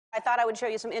I thought I would show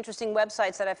you some interesting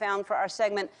websites that I found for our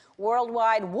segment,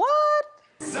 Worldwide What?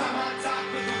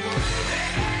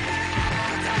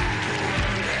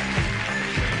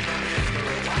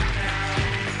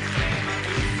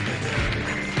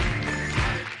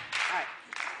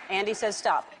 Andy says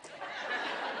stop.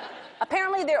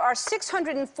 Apparently, there are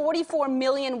 644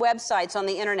 million websites on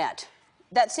the internet.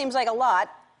 That seems like a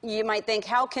lot. You might think,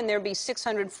 how can there be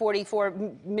 644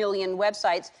 million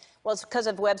websites? Well, it's because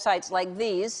of websites like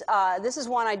these. This is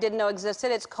one I didn't know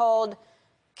existed. It's called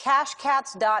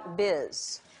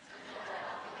cashcats.biz.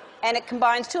 And it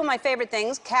combines two of my favorite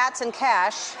things, cats and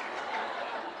cash.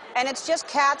 And it's just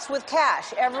cats with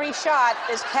cash. Every shot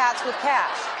is cats with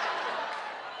cash.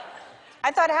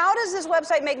 I thought, how does this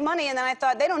website make money? And then I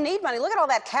thought, they don't need money. Look at all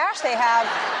that cash they have.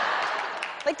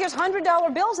 Like, there's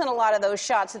 $100 bills in a lot of those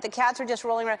shots that the cats are just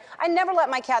rolling around. I never let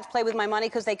my cats play with my money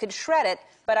because they could shred it,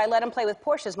 but I let them play with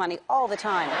Portia's money all the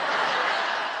time.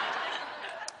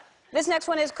 This next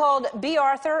one is called B.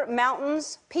 Arthur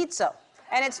Mountains Pizza.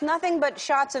 And it's nothing but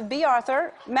shots of B.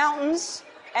 Arthur, mountains,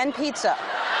 and pizza.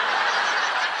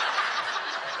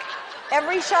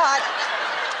 Every shot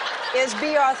is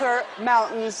B. Arthur,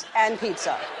 mountains, and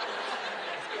pizza.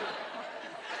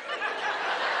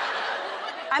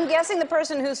 I'm guessing the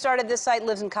person who started this site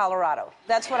lives in Colorado.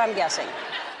 That's what I'm guessing.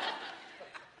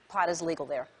 Pot is legal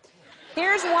there.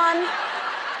 Here's one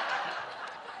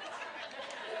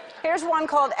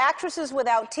called Actresses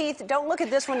Without Teeth. Don't look at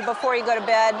this one before you go to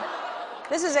bed.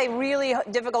 This is a really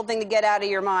difficult thing to get out of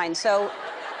your mind. So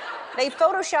they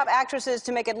Photoshop actresses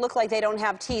to make it look like they don't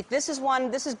have teeth. This is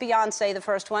Beyonce, the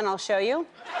first one. I'll show you.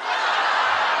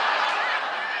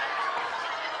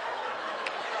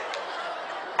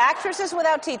 Actresses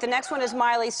without teeth. The next one is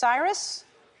Miley Cyrus.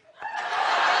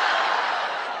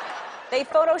 They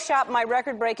Photoshopped my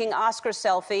record-breaking Oscar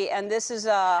selfie, and this is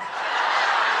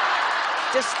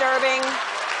disturbing.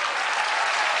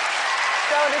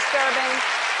 So disturbing.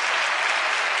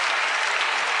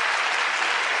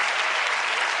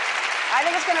 I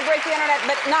think it's going to break the internet,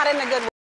 but not in a good way.